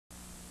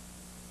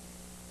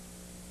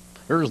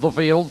Here's the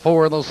field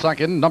for the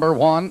second. Number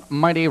 1,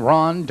 Mighty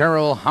Ron,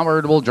 Darrell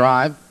Howard will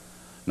drive.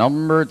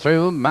 Number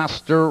 2,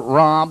 Master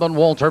Rob and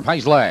Walter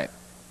Paisley.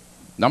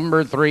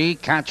 Number 3,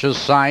 Catches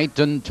Sight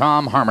and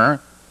Tom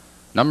Harmer.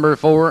 Number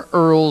 4,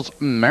 Earl's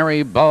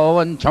Mary Bow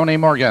and Tony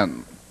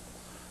Morgan.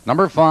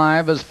 Number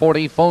 5 is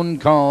 40 Phone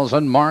Calls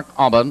and Mark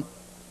Aubin.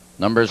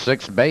 Number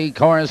 6, Bay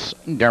Course,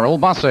 Darrell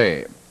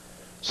Bossy.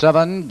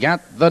 7,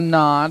 Get the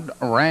Nod,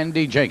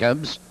 Randy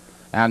Jacobs.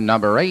 And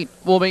number 8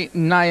 will be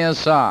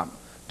Nyasa.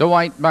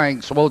 Dwight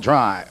Banks will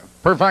drive.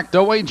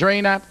 Perfecto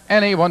wagering at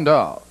any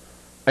window.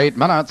 8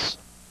 minutes.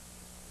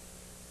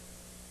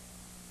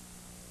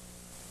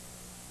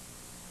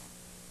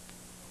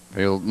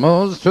 Field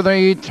moves to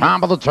the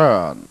top of the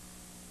turn.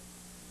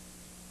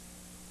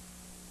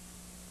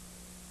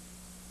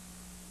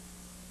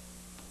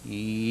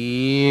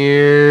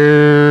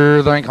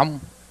 Here they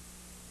come.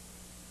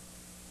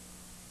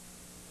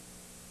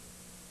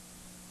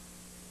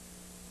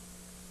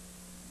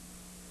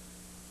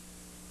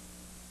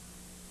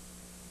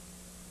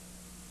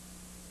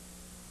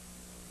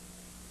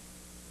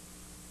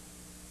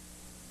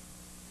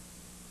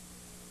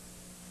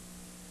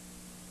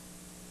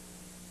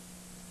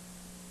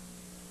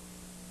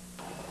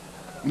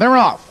 They're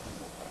off.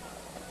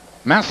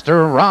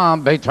 Master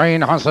Rob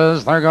between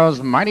horses. There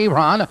goes Mighty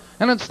Ron,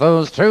 and it's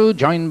those two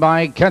joined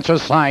by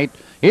Catches Sight.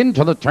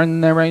 Into the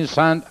turn they race,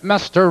 and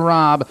Master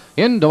Rob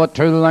into a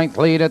 2-length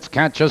lead. It's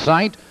Catches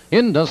Sight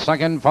into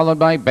second, followed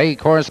by Bay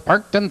Course,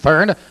 parked in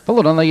third,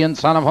 followed on the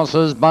inside of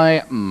horses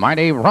by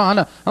Mighty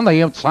Ron. On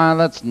the outside,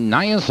 that's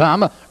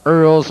Nyasam,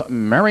 Earl's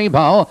Mary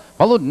Bow,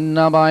 followed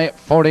now by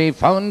 40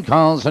 Phone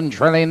Calls, and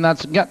trailing,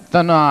 that's Get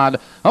the Nod.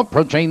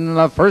 Approaching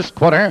the first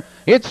quarter,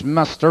 it's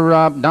Master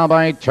Rob now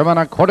by 2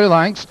 1/4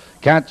 lengths.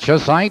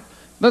 Catches Sight,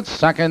 the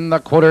second, the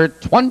quarter,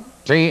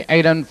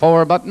 28 and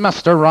 4, but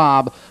Master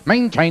Rob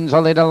maintains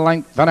a little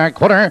length and a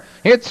quarter.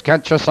 It's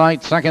Catches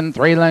Sight, second,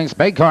 3 lengths,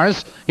 Bay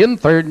Course. In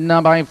third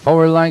now by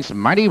 4 lengths,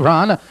 Mighty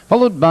Ron,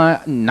 followed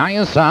by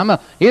Nyasam.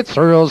 It's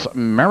Earl's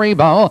Mary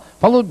Bow,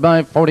 followed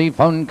by 40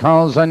 Phone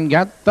Calls and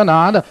Get the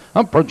Nod.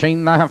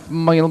 Approaching the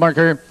half-mile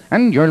marker,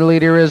 and your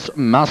leader is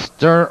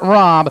Master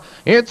Rob.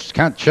 It's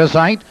Catches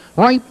Sight.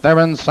 Right there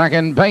in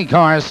second, Bay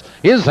Course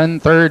is in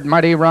third.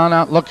 Mighty Ron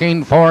out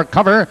looking for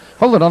cover,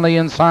 followed on the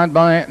inside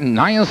by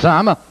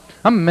Nyasam.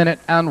 A minute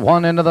and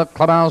 1 into the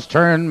clubhouse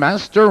turn.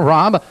 Master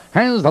Rob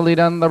has the lead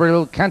on the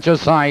real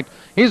Catches Sight.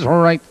 He's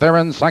right there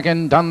in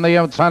second on the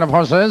outside of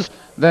horses.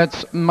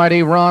 That's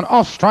Mighty Ron.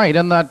 Off straight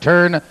in that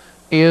turn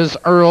is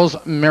Earl's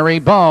Mary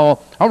Bow.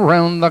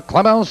 Around the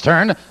clubhouse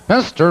turn,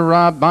 Master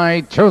Rob by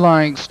 2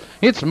 lengths.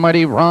 It's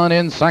Mighty Ron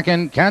in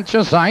second,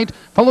 Catches Sight,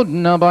 followed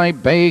now by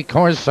Bay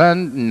Course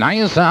and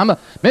Nyasam.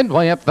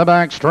 Midway up the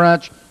back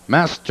stretch,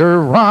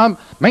 Master Rob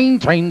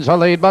maintains a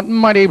lead, but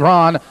Mighty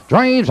Ron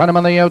drives on him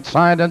on the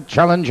outside and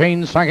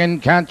challenging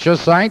second,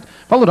 Catches Sight,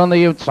 followed on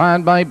the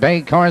outside by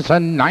Bay Course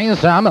and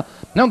Nyasam.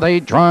 Now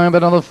they drive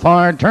it on the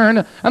far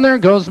turn, and there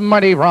goes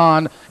Mighty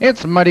Ron.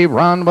 It's Mighty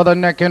Ron with a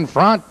neck in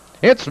front.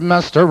 It's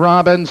Master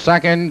Rob in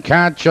second,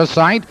 Catches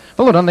Sight,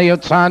 followed on the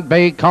outside,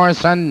 Bay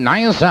Course and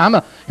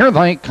Nyasam. Here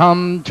they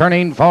come,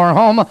 turning for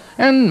home,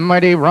 and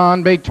Mighty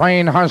Ron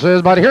between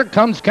horses, but here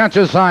comes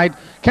Catches Sight.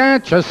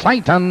 Catches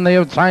Sight on the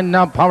outside,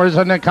 now powers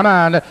into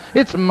command.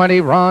 It's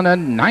Mighty Ron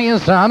and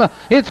Nyasam.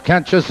 It's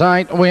Catches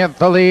Sight with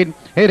the lead.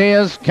 It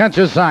is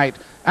Catches Sight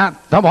at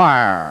the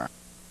wire.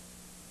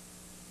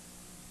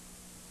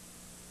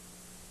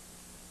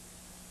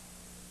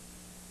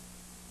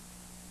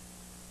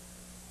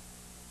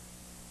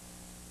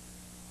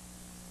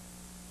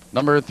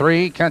 Number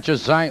 3,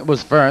 Catches Sight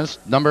was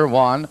first. Number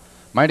 1,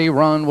 Mighty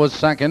Ron was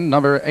second.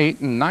 Number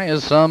 8,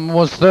 Nyasam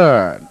was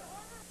third.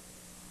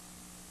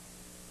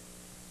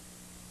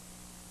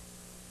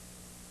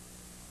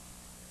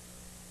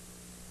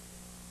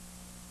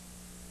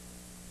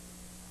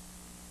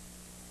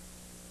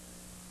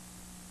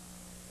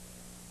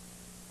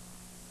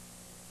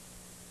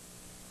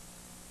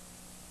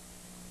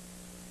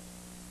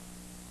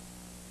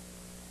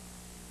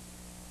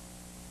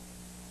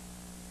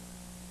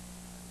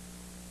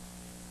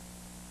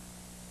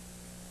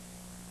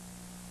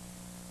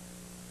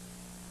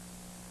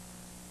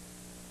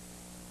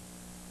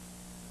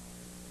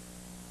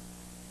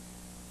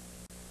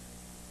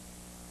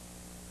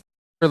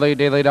 Early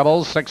daily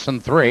doubles, 6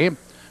 and 3.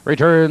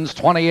 Returns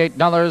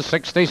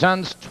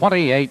 $28.60,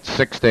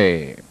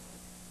 $28.60.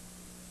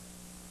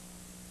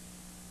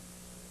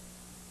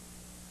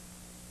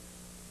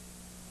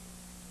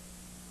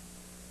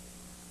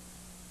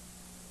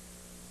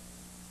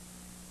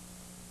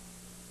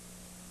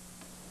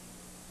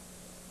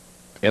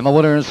 In the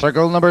winner's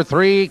circle, number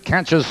 3,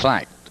 Catches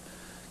Sight.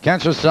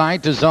 Catches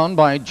Sight is owned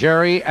by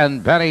Jerry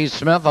and Betty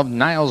Smith of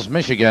Niles,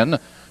 Michigan.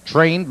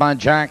 Trained by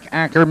Jack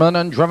Ackerman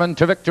and driven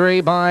to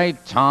victory by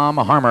Tom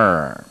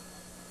Harmer.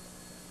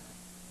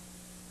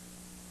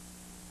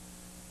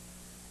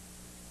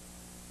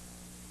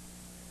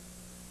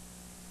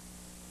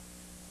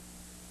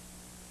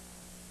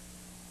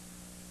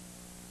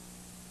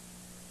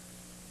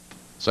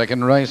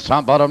 Second race,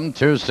 top bottom,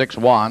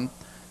 261.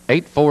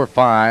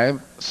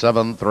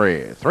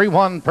 84573.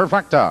 3-1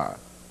 Perfecta.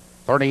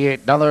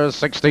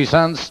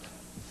 $38.60.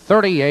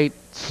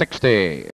 $38.60.